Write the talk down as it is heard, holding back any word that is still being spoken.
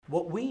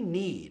What we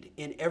need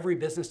in every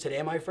business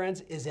today, my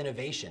friends, is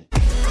innovation.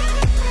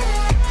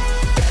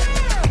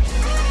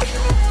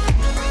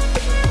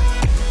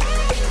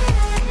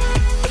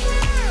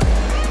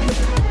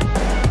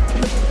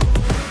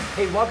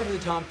 Hey, welcome to the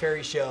Tom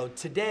Ferry Show.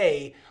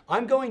 Today,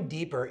 I'm going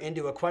deeper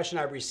into a question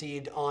I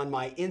received on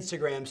my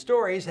Instagram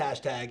stories,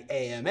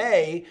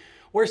 #AMA,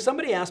 where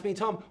somebody asked me,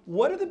 Tom,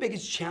 what are the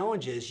biggest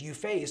challenges you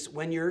face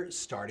when you're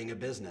starting a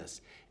business?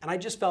 And I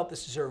just felt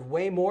this deserved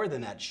way more than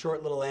that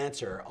short little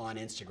answer on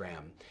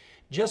Instagram.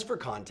 Just for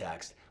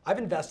context, I've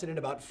invested in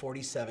about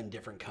 47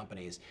 different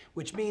companies,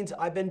 which means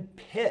I've been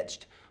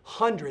pitched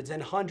hundreds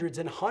and hundreds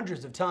and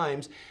hundreds of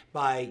times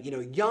by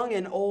young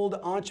and old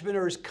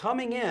entrepreneurs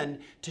coming in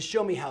to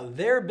show me how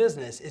their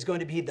business is going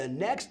to be the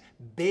next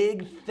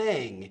big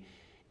thing.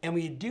 And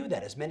when you do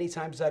that as many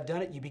times as I've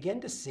done it, you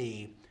begin to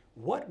see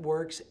what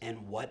works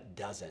and what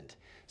doesn't.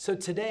 So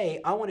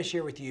today, I want to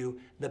share with you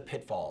the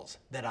pitfalls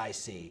that I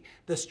see,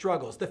 the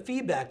struggles, the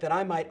feedback that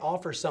I might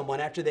offer someone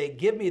after they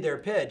give me their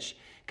pitch,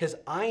 because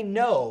I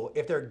know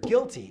if they're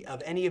guilty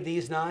of any of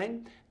these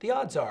 9, the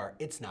odds are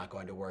it's not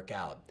going to work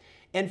out.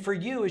 And for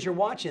you, as you're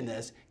watching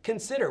this,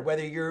 consider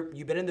whether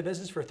you've been in the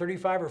business for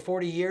 35 or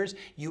 40 years,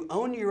 you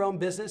own your own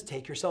business,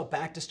 take yourself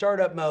back to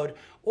startup mode,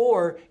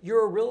 or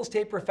you're a real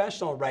estate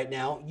professional right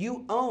now,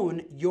 you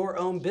own your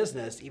own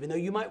business, even though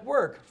you might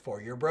work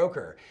for your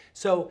broker.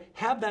 So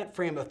have that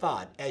frame of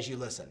thought as you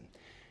listen.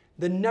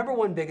 The number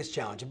one biggest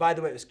challenge, and by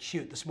the way, it was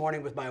cute this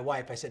morning with my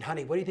wife. I said,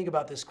 honey, what do you think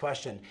about this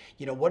question?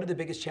 What are the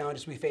biggest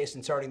challenges we face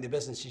in starting the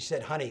business? She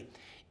said, honey,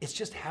 it's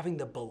just having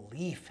the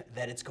belief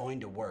that it's going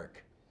to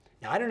work.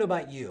 Now, I don't know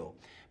about you,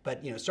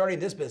 but starting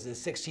this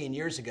business 16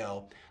 years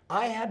ago,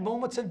 I had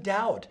moments of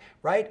doubt,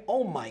 right?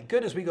 Oh my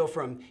goodness, we go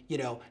from,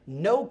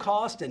 no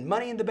cost and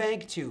money in the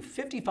bank to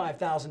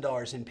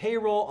 $55,000 in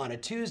payroll on a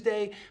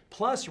Tuesday,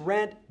 plus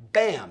rent,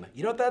 bam.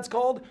 You know what that's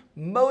called?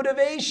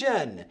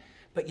 Motivation.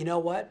 But you know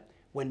what?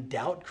 When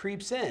doubt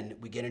creeps in,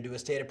 we get into a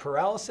state of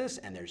paralysis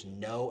and there's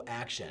no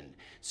action.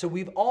 So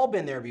we've all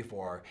been there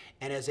before.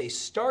 And as a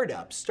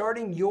startup,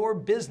 starting your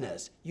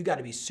business, you got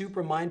to be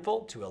super mindful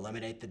to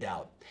eliminate the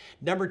doubt.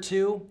 Number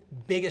 2,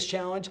 biggest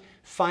challenge,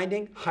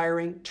 finding,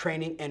 hiring,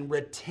 training, and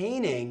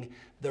retaining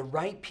the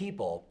right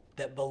people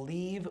that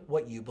believe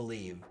what you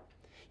believe.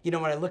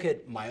 When I look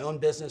at my own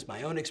business,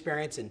 my own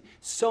experience, and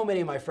so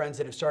many of my friends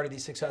that have started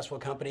these successful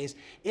companies,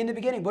 in the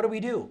beginning, what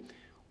do?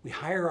 We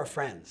hire our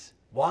friends.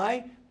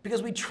 Why?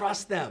 Because we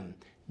trust them.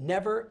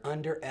 Never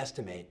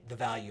underestimate the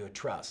value of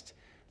trust.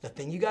 The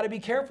thing you got to be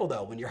careful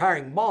though, when you're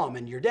hiring mom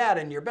and your dad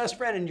and your best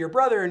friend and your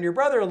brother and your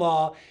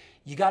brother-in-law,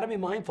 you got to be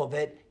mindful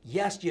that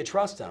yes, you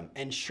trust them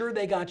and sure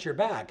they got your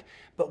back,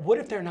 but what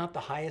if they're not the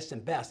highest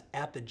and best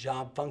at the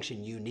job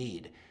function you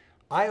need?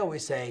 I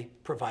always say,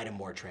 provide them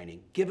more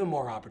training, give them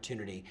more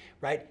opportunity,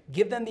 right?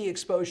 Give them the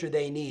exposure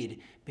they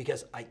need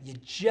because you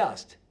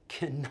just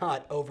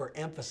cannot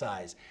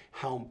overemphasize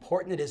how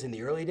important it is in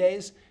the early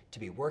days to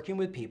be working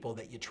with people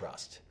that you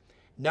trust.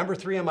 Number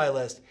 3 on my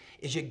list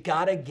is you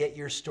gotta get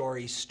your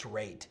story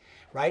straight,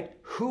 right?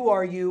 Who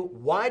are you?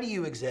 Why do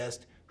you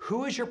exist?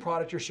 Who is your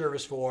product or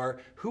service for?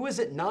 Who is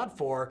it not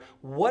for?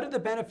 What are the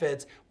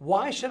benefits?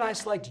 Why should I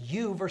select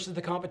you versus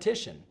the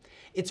competition?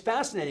 It's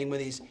fascinating when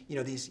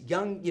these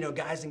young,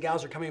 guys and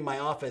gals are coming in my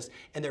office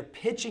and they're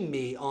pitching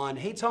me on,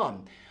 hey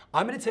Tom,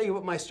 I'm going to tell you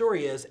what my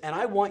story is and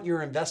I want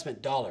your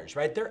investment dollars,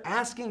 right? They're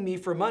asking me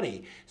for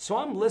money. So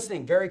I'm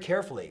listening very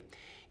carefully.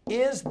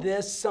 Is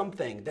this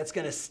something that's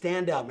going to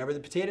stand out? Remember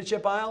the potato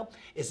chip aisle?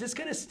 Is this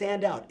going to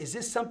stand out? Is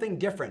this something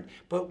different?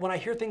 But when I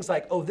hear things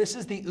like, oh, this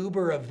is the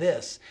Uber of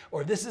this,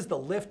 or this is the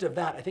Lyft of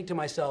that, I think to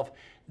myself,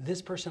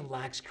 this person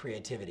lacks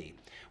creativity.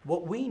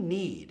 What we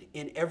need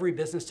in every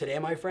business today,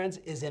 my friends,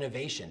 is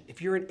innovation.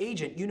 If you're an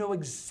agent, you know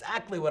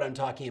exactly what I'm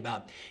talking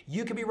about.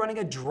 You could be running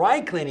a dry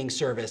cleaning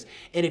service,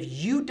 and if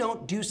you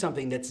don't do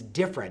something that's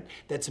different,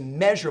 that's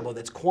measurable,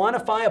 that's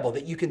quantifiable,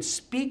 that you can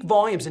speak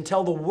volumes and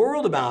tell the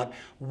world about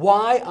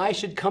why I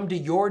should come to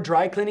your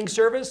dry cleaning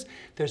service,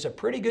 there's a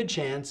pretty good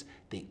chance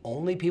the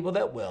only people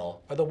that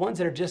will are the ones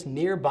that are just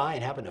nearby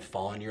and happen to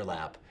fall in your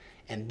lap.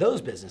 And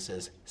those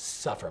businesses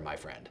suffer, my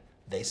friend.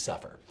 They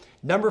suffer.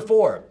 Number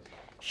 4,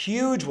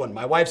 huge one.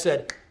 My wife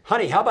said,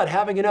 honey, how about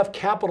having enough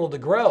capital to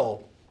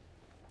grow?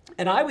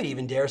 And I would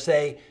even dare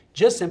say,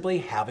 just simply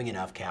having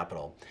enough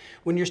capital.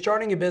 When you're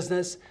starting a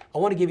business, I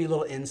want to give you a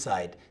little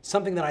insight,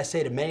 something that I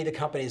say to many of the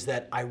companies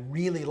that I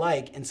really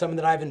like and some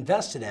that I've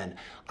invested in.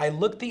 I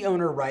look the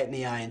owner right in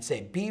the eye and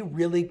say, be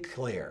really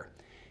clear.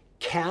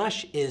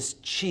 Cash is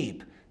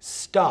cheap,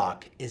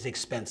 stock is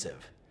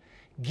expensive.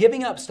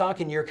 Giving up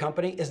stock in your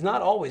company is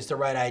not always the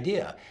right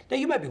idea. Now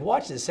you might be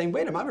watching this saying,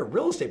 wait a minute, I'm a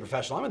real estate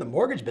professional, I'm in the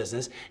mortgage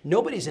business,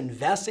 nobody's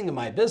investing in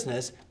my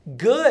business.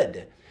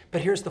 Good.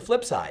 But here's the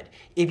flip side.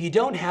 If you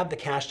don't have the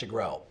cash to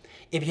grow,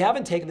 If you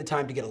haven't taken the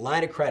time to get a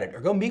line of credit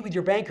or go meet with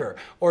your banker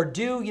or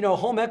do, a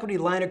home equity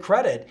line of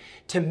credit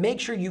to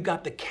make sure you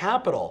got the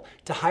capital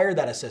to hire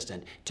that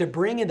assistant, to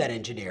bring in that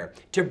engineer,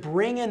 to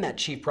bring in that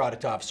chief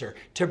product officer,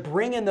 to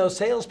bring in those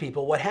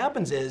salespeople, what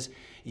happens is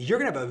you're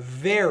gonna have a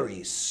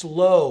very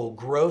slow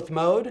growth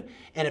mode,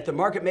 and if the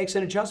market makes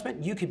an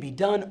adjustment, you could be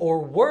done or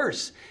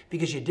worse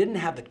because you didn't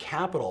have the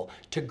capital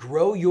to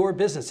grow your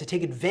business, to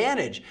take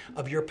advantage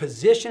of your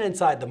position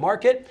inside the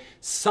market.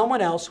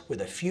 Someone else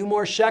with a few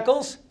more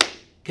shekels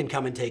can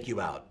come and take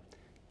you out.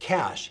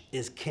 Cash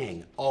is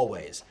king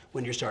always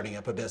when you're starting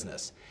up a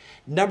business.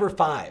 Number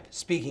 5,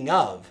 speaking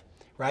of,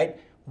 right?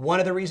 One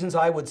of the reasons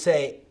I would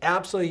say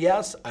absolutely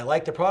yes, I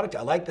like the product,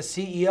 I like the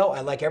CEO,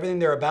 I like everything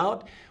they're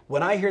about.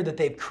 When I hear that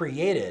they've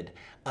created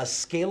a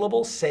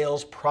scalable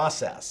sales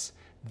process,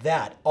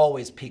 that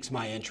always piques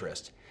my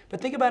interest.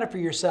 But think about it for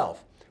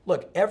yourself.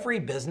 Look, every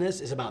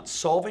business is about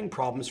solving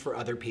problems for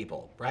other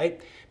people,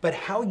 right? But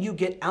how you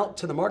get out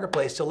to the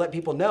marketplace to let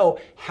people know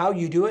how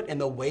you do it and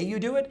the way you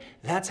do it,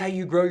 that's how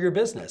you grow your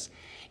business.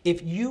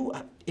 If you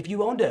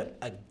owned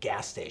a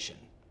gas station,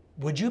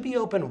 would you be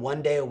open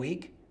one day a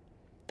week?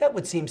 That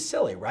would seem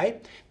silly,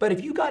 right? But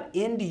if you got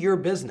into your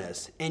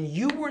business and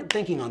you weren't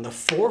thinking on the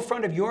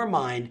forefront of your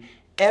mind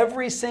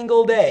every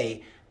single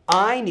day,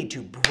 I need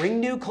to bring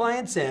new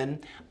clients in,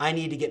 I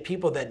need to get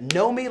people that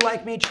know me,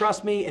 like me,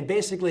 trust me, and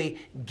basically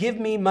give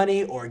me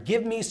money or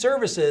give me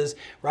services,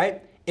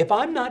 right? If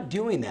I'm not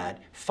doing that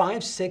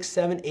 5, 6,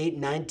 7, 8,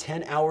 9,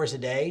 10 hours a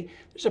day,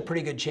 there's a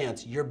pretty good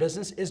chance your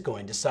business is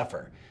going to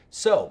suffer.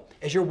 So,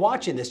 as you're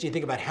watching this, you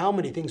think about how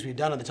many things we've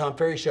done on the Tom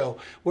Ferry Show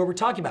where we're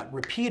talking about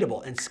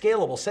repeatable and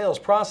scalable sales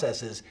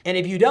processes. And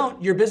if you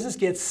don't, your business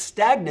gets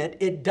stagnant,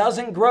 it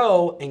doesn't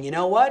grow, and you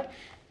know what?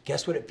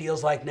 Guess what it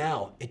feels like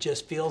now? It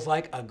just feels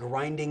like a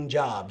grinding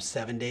job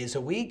 7 days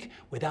a week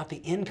without the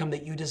income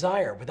that you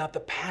desire, without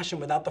the passion,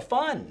 without the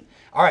fun.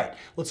 All right,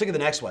 let's look at the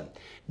next one.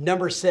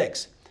 Number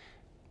 6.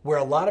 Where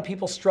a lot of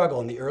people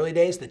struggle in the early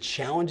days, the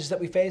challenges that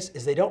we face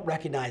is they don't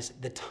recognize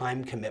the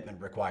time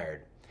commitment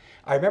required.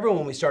 I remember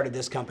when we started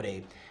this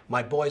company,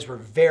 my boys were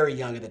very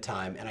young at the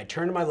time, and I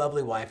turned to my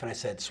lovely wife and I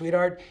said,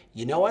 sweetheart,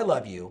 you know I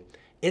love you.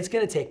 It's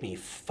gonna take me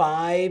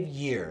 5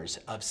 years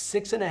of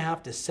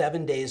 6.5 to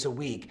 7 days a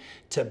week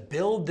to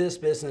build this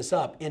business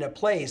up in a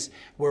place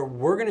where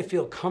we're gonna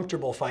feel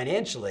comfortable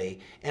financially.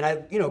 And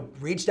I,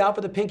 reached out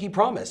with a pinky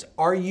promise.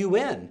 Are you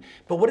in?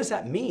 But what does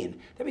that mean?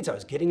 That means I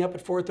was getting up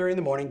at 4:30 in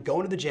the morning,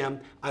 going to the gym.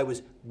 I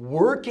was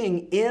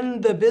working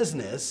in the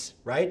business,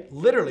 right?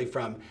 Literally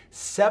from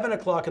 7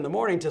 o'clock in the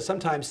morning to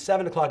sometimes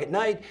 7 o'clock at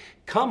night,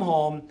 come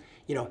home,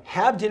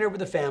 have dinner with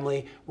the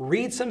family,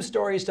 read some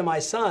stories to my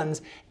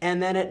sons,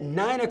 and then at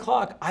 9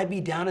 o'clock, I'd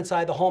be down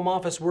inside the home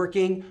office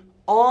working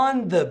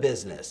on the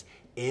business.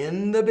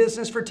 In the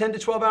business for 10 to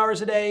 12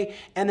 hours a day,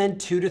 and then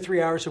 2 to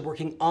 3 hours of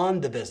working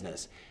on the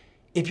business.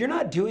 If you're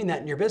not doing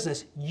that in your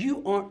business,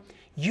 you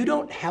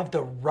don't have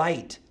the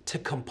right to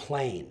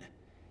complain.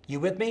 You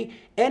with me?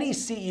 Any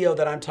CEO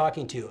that I'm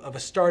talking to of a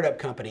startup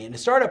company, and a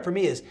startup for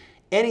me is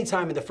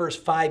anytime in the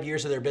first 5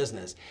 years of their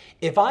business,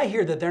 if I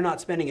hear that they're not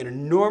spending an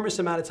enormous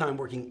amount of time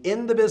working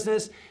in the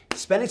business,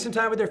 spending some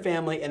time with their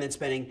family, and then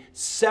spending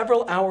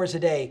several hours a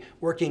day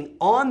working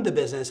on the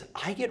business,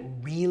 I get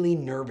really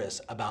nervous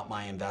about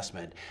my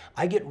investment.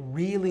 I get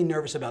really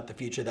nervous about the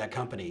future of that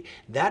company.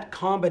 That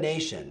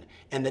combination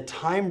and the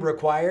time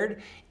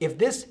required, if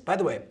this, by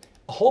the way,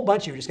 a whole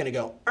bunch of you are just gonna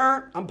go,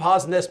 I'm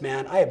pausing this,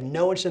 man. I have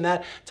no interest in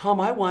that. Tom,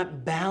 I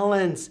want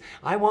balance.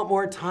 I want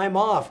more time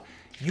off.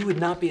 You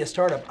would not be a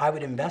startup I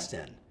would invest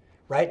in,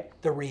 right?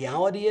 The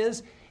reality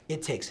is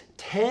it takes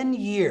 10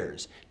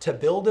 years to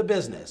build a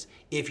business.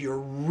 If you're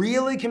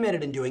really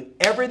committed in doing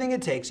everything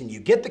it takes and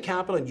you get the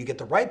capital and you get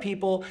the right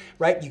people,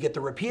 right? You get the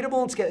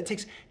repeatable and scale. It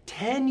takes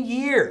 10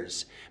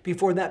 years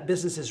before that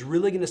business is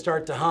really gonna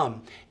start to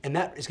hum. And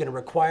that is gonna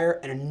require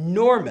an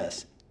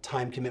enormous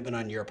time commitment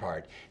on your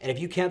part. And if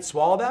you can't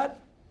swallow that,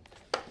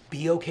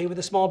 be okay with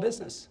a small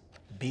business.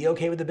 Be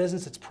okay with a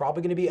business that's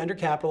probably going to be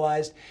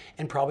undercapitalized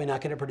and probably not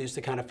going to produce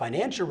the kind of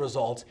financial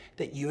results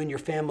that you and your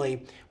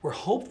family were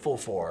hopeful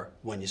for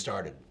when you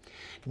started.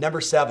 Number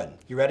 7,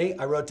 you ready?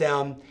 I wrote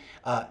down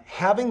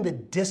having the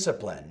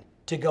discipline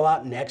to go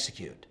out and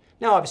execute.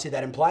 Now, obviously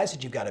that implies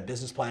that you've got a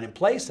business plan in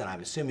place, and I'm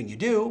assuming you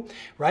do,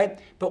 right?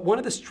 But one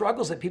of the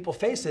struggles that people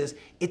face is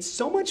it's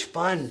so much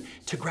fun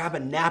to grab a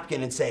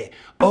napkin and say,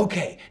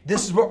 okay,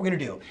 this is what we're gonna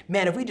do.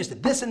 Man, if we just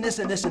did this and this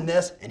and this and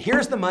this, and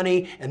here's the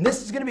money, and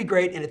this is gonna be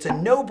great, and it's a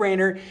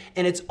no-brainer,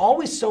 and it's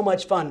always so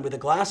much fun with a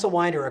glass of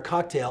wine or a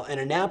cocktail and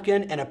a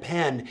napkin and a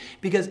pen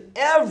because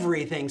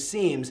everything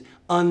seems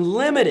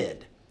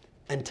unlimited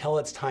until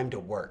it's time to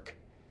work.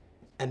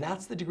 And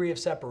that's the degree of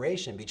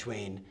separation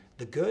between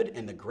the good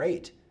and the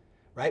great.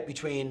 Right?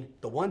 Between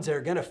the ones that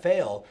are gonna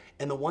fail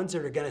and the ones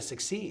that are gonna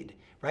succeed,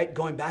 right?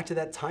 Going back to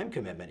that time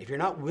commitment. If you're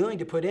not willing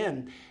to put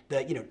in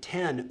the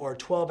 10 or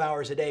 12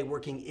 hours a day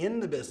working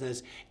in the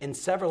business and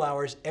several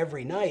hours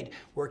every night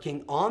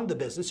working on the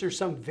business or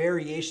some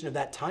variation of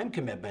that time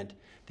commitment,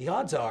 the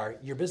odds are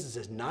your business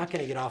is not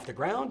gonna get off the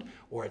ground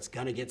or it's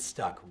gonna get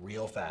stuck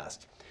real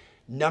fast.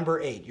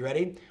 Number 8, you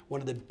ready?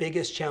 One of the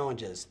biggest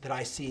challenges that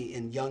I see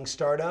in young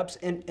startups,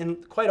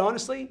 and quite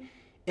honestly,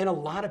 in a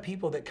lot of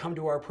people that come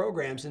to our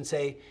programs and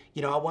say,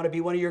 I want to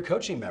be one of your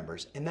coaching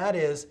members. And that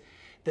is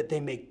that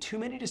they make too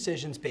many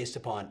decisions based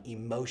upon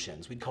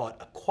emotions. We'd call it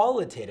a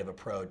qualitative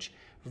approach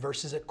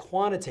versus a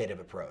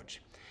quantitative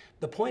approach.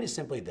 The point is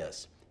simply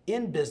this.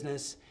 In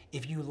business,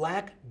 if you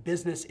lack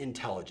business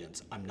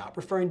intelligence, I'm not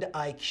referring to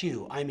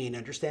IQ, I mean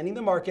understanding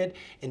the market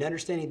and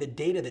understanding the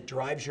data that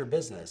drives your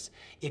business.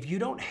 If you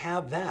don't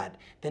have that,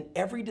 then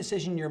every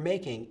decision you're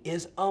making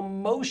is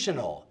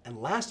emotional. And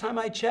last time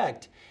I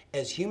checked,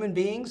 as human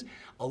beings,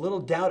 a little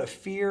doubt of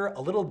fear,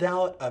 a little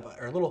doubt of,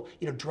 or a little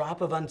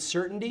drop of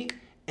uncertainty,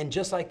 and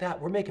just like that,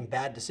 we're making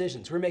bad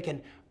decisions. We're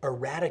making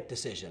erratic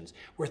decisions.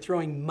 We're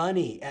throwing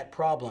money at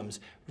problems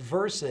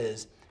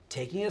versus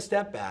taking a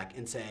step back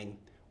and saying,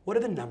 what do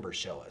the numbers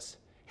show us?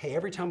 Hey,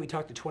 every time we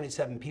talk to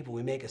 27 people,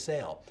 we make a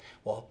sale.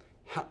 Well,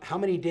 how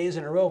many days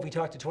in a row have we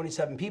talked to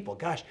 27 people?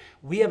 Gosh,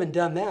 we haven't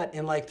done that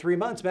in like 3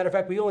 months. Matter of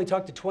fact, we only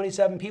talked to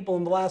 27 people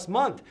in the last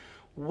month.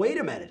 Wait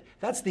a minute,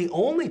 that's the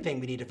only thing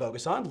we need to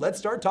focus on. Let's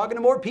start talking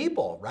to more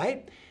people,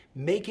 right?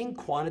 Making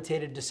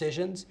quantitative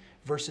decisions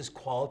versus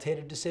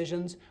qualitative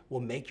decisions will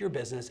make your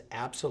business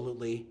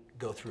absolutely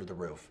go through the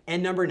roof.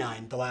 And number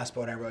 9, the last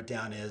point I wrote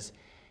down is,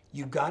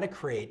 you've got to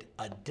create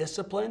a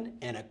discipline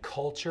and a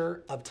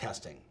culture of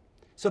testing.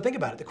 So think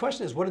about it. The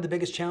question is, what are the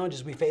biggest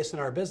challenges we face in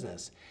our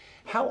business?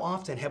 How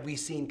often have we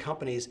seen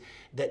companies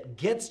that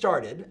get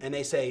started and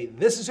they say,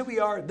 this is who we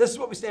are, this is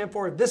what we stand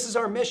for, this is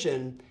our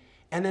mission,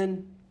 and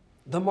then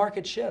the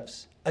market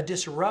shifts. A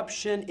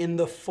disruption in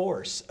the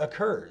force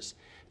occurs.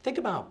 Think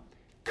about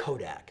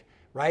Kodak,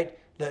 right?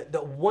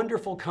 The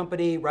wonderful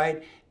company,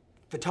 right?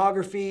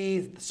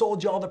 Photography,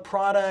 sold you all the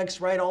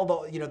products, right? All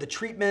the the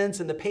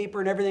treatments and the paper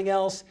and everything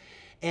else.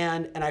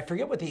 And I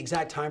forget what the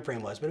exact time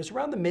frame was, but it was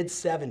around the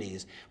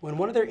mid-70s when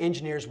one of their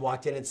engineers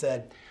walked in and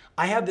said,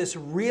 I have this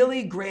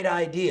really great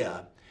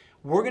idea.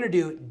 We're gonna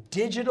do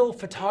digital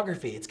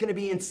photography. It's gonna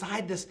be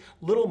inside this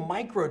little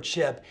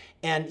microchip.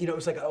 And it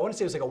was like, I wanna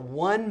say it was like a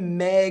 1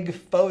 meg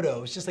photo.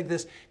 It was just like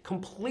this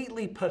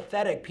completely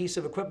pathetic piece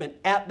of equipment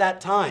at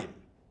that time.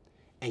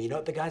 And you know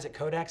what the guys at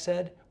Kodak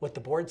said? What the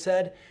board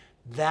said?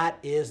 That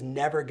is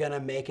never gonna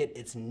make it.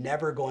 It's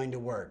never going to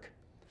work.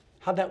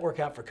 How'd that work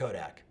out for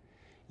Kodak?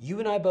 You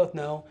and I both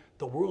know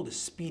the world is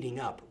speeding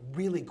up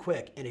really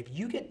quick. And if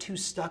you get too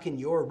stuck in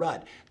your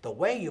rut, the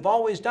way you've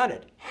always done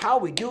it, how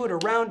we do it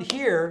around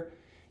here,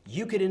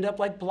 you could end up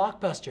like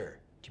Blockbuster.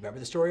 Do you remember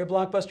the story of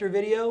Blockbuster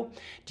Video?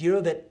 Do you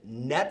know that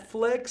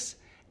Netflix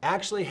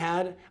actually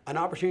had an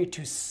opportunity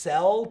to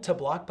sell to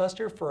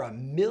Blockbuster for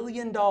 $1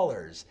 million?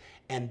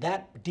 And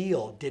that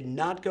deal did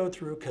not go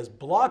through because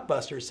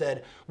Blockbuster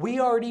said,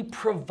 we already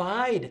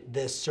provide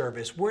this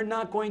service. We're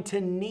not going to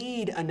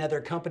need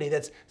another company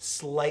that's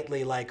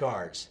slightly like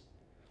ours.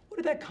 What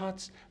did that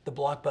cost the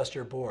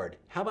Blockbuster board?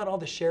 How about all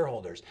the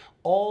shareholders?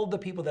 All the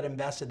people that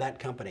invested that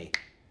company?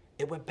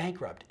 It went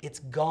bankrupt. It's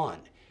gone.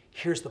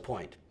 Here's the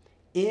point.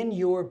 In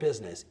your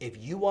business, if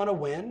you want to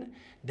win,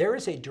 there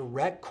is a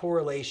direct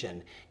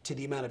correlation to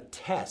the amount of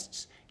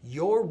tests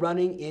you're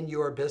running in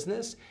your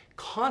business,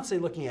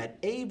 constantly looking at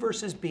A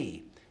versus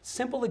B.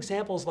 Simple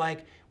examples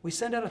like we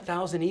send out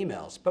 1,000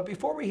 emails, but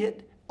before we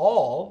hit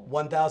all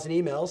 1,000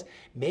 emails,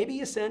 maybe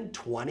you send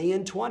 20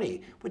 and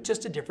 20 with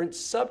just a different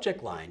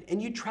subject line,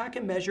 and you track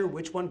and measure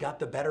which one got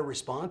the better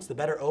response, the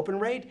better open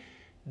rate.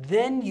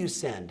 Then you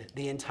send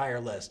the entire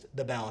list,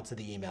 the balance of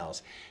the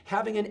emails.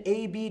 Having an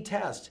A/B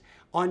test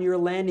on your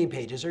landing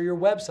pages or your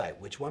website,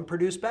 which one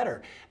produced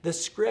better? The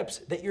scripts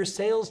that your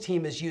sales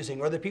team is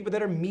using or the people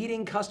that are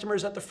meeting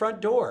customers at the front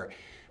door.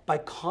 By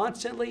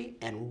constantly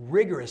and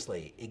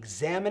rigorously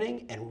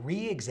examining and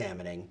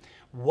re-examining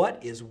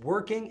what is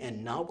working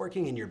and not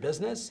working in your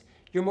business,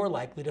 you're more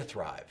likely to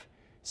thrive.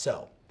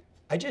 So,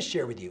 I just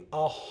shared with you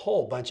a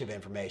whole bunch of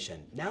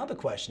information. Now the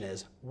question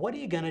is, what are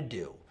you gonna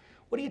do?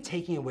 What are you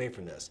taking away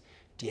from this?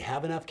 Do you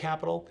have enough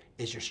capital?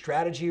 Is your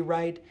strategy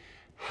right?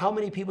 How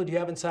many people do you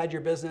have inside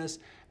your business?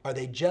 Are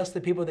they just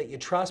the people that you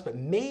trust, but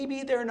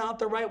maybe they're not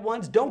the right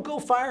ones? Don't go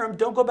fire them.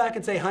 Don't go back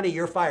and say, honey,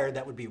 you're fired.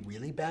 That would be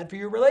really bad for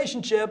your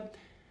relationship.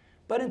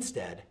 But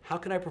instead, how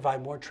can I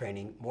provide more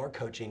training, more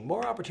coaching,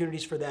 more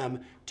opportunities for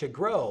them to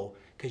grow?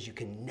 Because you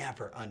can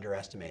never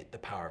underestimate the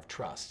power of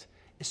trust,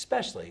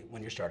 especially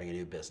when you're starting a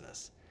new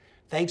business.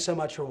 Thanks so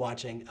much for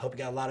watching. Hope you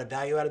got a lot of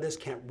value out of this.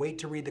 Can't wait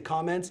to read the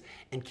comments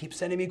and keep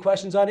sending me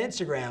questions on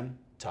Instagram.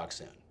 Talk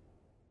soon.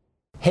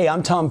 Hey,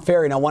 I'm Tom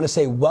Ferry, and I want to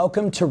say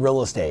welcome to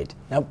real estate.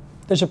 Now,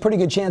 there's a pretty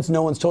good chance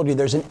no one's told you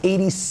there's an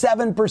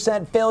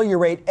 87% failure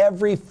rate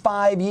every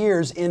 5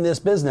 years in this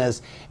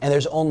business, and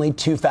there's only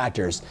 2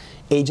 factors.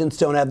 Agents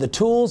don't have the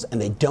tools,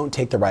 and they don't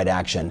take the right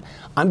action.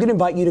 I'm going to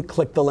invite you to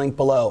click the link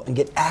below and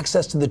get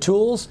access to the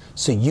tools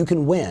so you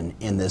can win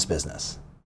in this business.